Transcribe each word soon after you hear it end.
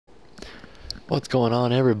What's going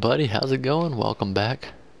on, everybody? How's it going? Welcome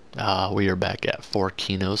back. We are back at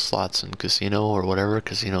 4Kino Slots and Casino, or whatever,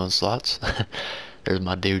 Casino and Slots. There's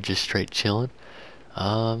my dude just straight chilling.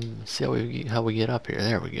 See how we get up here.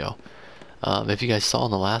 There we go. If you guys saw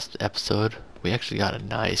in the last episode, we actually got a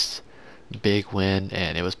nice big win,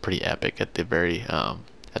 and it was pretty epic at the very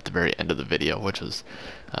end of the video, which was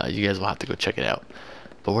you guys will have to go check it out.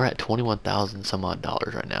 But we're at 21,000 some odd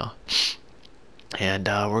dollars right now. And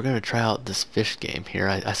we're gonna try out this fish game here.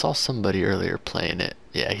 I saw somebody earlier playing it.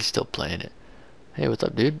 Yeah, he's still playing it. Hey, what's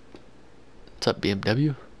up, dude? What's up,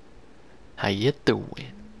 BMW? How you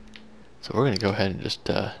doing? So we're gonna go ahead and just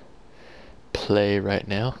play right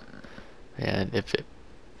now. And if it,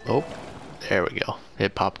 oh, there we go.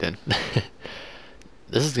 It popped in.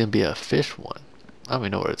 This is gonna be a fish one. I don't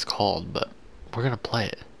even know what it's called, but we're gonna play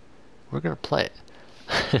it. We're gonna play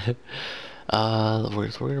it. we're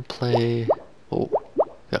gonna play. Oh,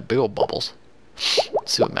 got big old bubbles.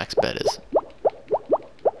 Let's see what max bet is.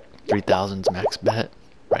 3,000's max bet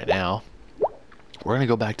right now. We're gonna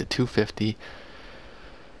go back to 250,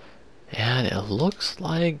 and it looks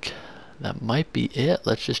like that might be it.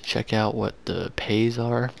 Let's just check out what the pays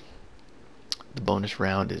are. The bonus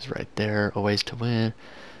round is right there. Always to win.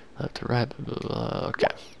 Left to right. Blah, blah, blah.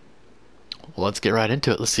 Okay. Well, let's get right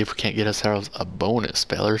into it. Let's see if we can't get ourselves a bonus,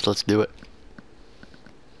 spellers. Let's do it.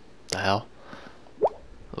 The hell?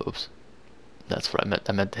 Oops. That's what I meant.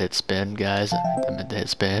 I meant to hit spin, guys. I meant to hit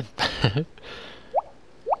spin.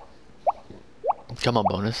 Come on,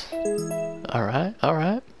 bonus. Alright,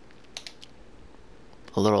 alright.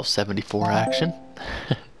 A little 74 action.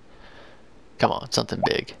 Come on, something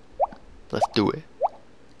big. Let's do it.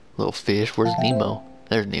 Little fish. Where's Nemo?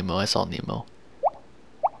 There's Nemo. I saw Nemo.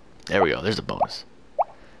 There we go. There's a bonus.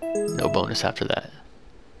 No bonus after that.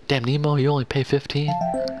 Damn, Nemo, you only pay 15?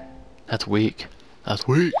 That's weak. That's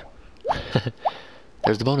weak.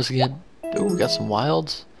 There's the bonus again. Ooh, we got some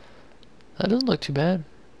wilds. That doesn't look too bad.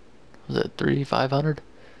 Was it 500?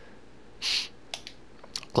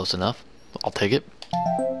 Close enough. I'll take it.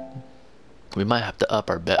 We might have to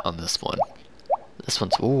up our bet on this one. This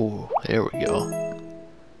one's, ooh, there we go.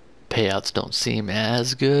 Payouts don't seem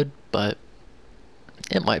as good, but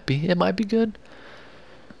it might be. It might be good.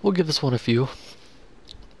 We'll give this one a few.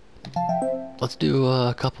 Let's do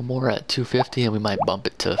a couple more at 250, and we might bump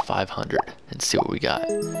it to 500 and see what we got.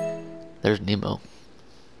 There's Nemo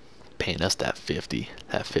paying us that 50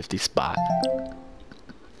 spot.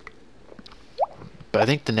 But I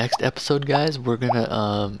think the next episode, guys, we're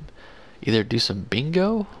gonna either do some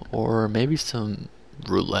bingo or maybe some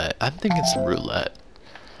roulette. I'm thinking some roulette.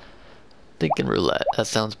 Thinking roulette. That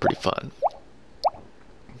sounds pretty fun.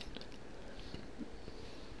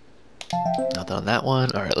 Nothing on that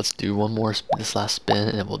one. Alright, let's do one more, this last spin,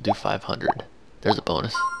 and we'll do 500. There's a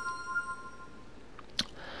bonus.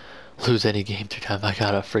 Lose any game 3 times. I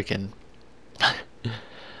got a freaking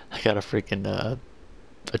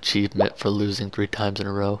achievement for losing 3 times in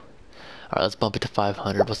a row. Alright, let's bump it to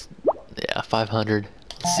 500. Yeah, 500.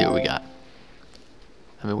 Let's see what we got.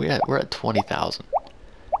 I mean, we're at 20,000.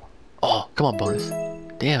 Oh, come on, bonus.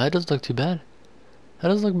 Damn, that doesn't look too bad. That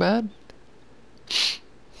doesn't look bad.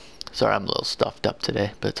 Sorry, I'm a little stuffed up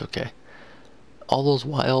today, but it's okay. All those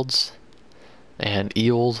wilds and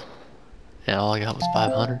eels, and all I got was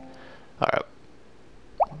 500. All right,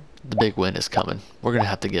 the big win is coming. We're gonna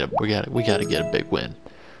have to get we gotta get a big win,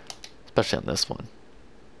 especially on this one.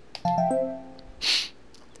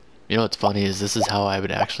 You know what's funny is this is how I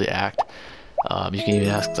would actually act. You can even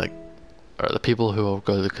ask like, or the people who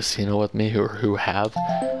go to the casino with me who have,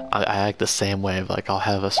 I act the same way. Like I'll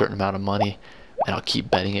have a certain amount of money, and I'll keep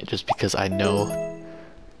betting it just because I know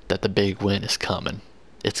that the big win is coming.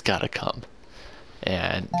 It's gotta come.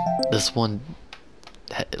 And this one,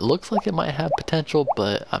 it looks like it might have potential,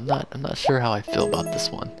 but I'm not sure how I feel about this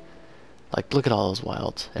one. Like, look at all those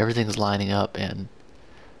wilds. Everything's lining up, and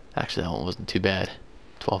actually that one wasn't too bad.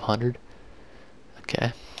 1,200.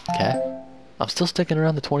 Okay, okay. I'm still sticking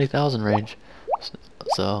around the 20,000 range.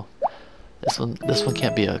 So this one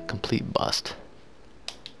can't be a complete bust.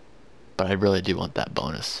 But I really do want that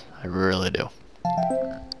bonus. I really do.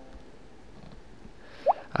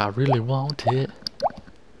 I really want it.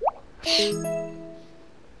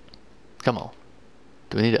 Come on.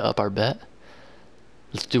 Do we need to up our bet?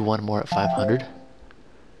 Let's do one more at 500.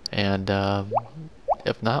 And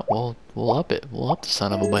if not, we'll up it. We'll up the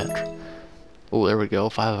son of a bitch. Oh, there we go.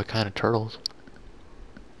 5 of a kind of turtles.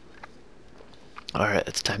 Alright,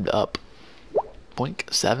 it's time to up.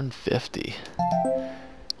 Boink, 750.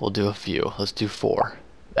 We'll do a few. Let's do 4.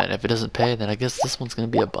 And if it doesn't pay, then I guess this one's going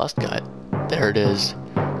to be a bust guide. There it is.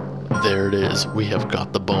 There it is. We have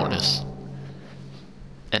got the bonus.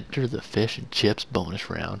 Enter the fish and chips bonus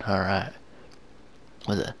round. Alright.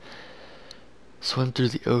 What's that? Swim through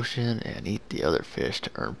the ocean and eat the other fish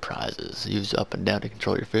to earn prizes. Use up and down to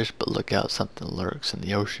control your fish, but look out, something lurks in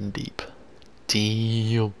the ocean deep.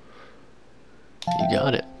 Damn. You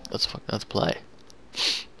got it. Let's play.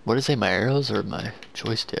 What did it say, my arrows or my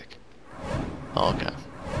joystick? Oh, okay.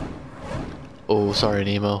 Oh, sorry,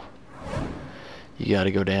 Nemo. You gotta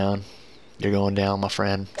go down. You're going down, my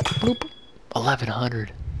friend. Bloop.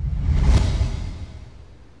 1100.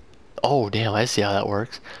 Oh, damn, I see how that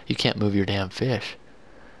works. You can't move your damn fish.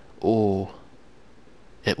 Oh.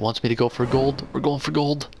 It wants me to go for gold. We're going for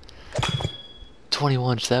gold.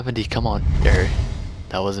 2170. Come on, there.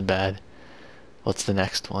 That wasn't bad. What's the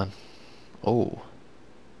next one? Oh.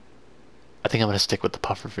 I think I'm gonna stick with the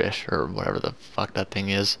pufferfish or whatever the fuck that thing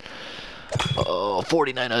is. Oh,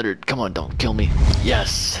 4900. Come on, don't kill me.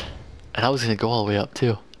 Yes. And I was gonna go all the way up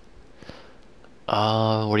too.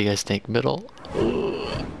 What do you guys think? Middle?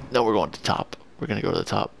 No, we're going to the top. We're gonna go to the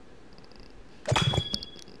top.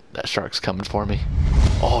 That shark's coming for me.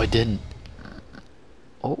 Oh, it didn't.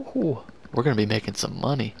 Oh, we're gonna be making some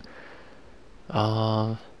money.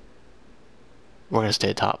 We're gonna stay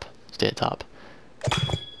at top. Stay at top.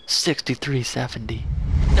 6370.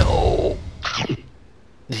 No.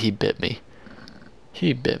 He bit me.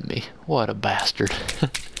 He bit me. What a bastard.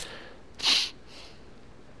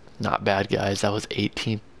 Not bad, guys. That was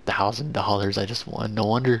 $18,000 I just won. No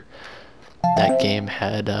wonder that game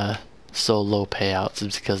had so low payouts.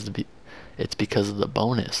 It's because of the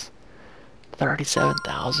bonus.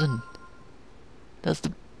 37,000.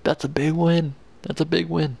 That's a big win. That's a big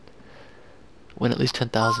win. Win at least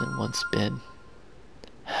 10,000 in one spin.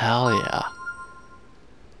 Hell yeah.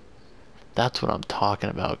 That's what I'm talking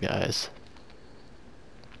about, guys.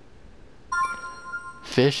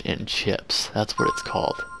 Fish and chips. That's what it's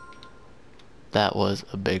called. That was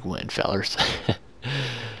a big win, fellers.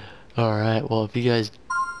 Alright, well, if you guys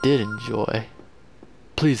did enjoy,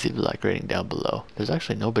 please leave a like rating down below. There's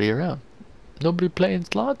actually nobody around. Nobody playing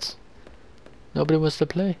slots? Nobody wants to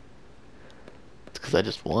play? It's because I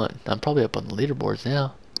just won. I'm probably up on the leaderboards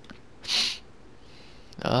now.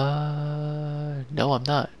 No, I'm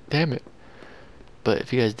not. Damn it. But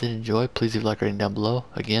if you guys did enjoy, please leave a like rating down below.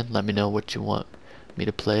 Again, let me know what you want me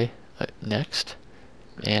to play next.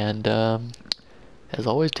 And, as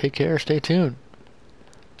always, take care, stay tuned.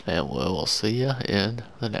 And we'll see ya in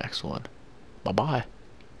the next one. Bye-bye.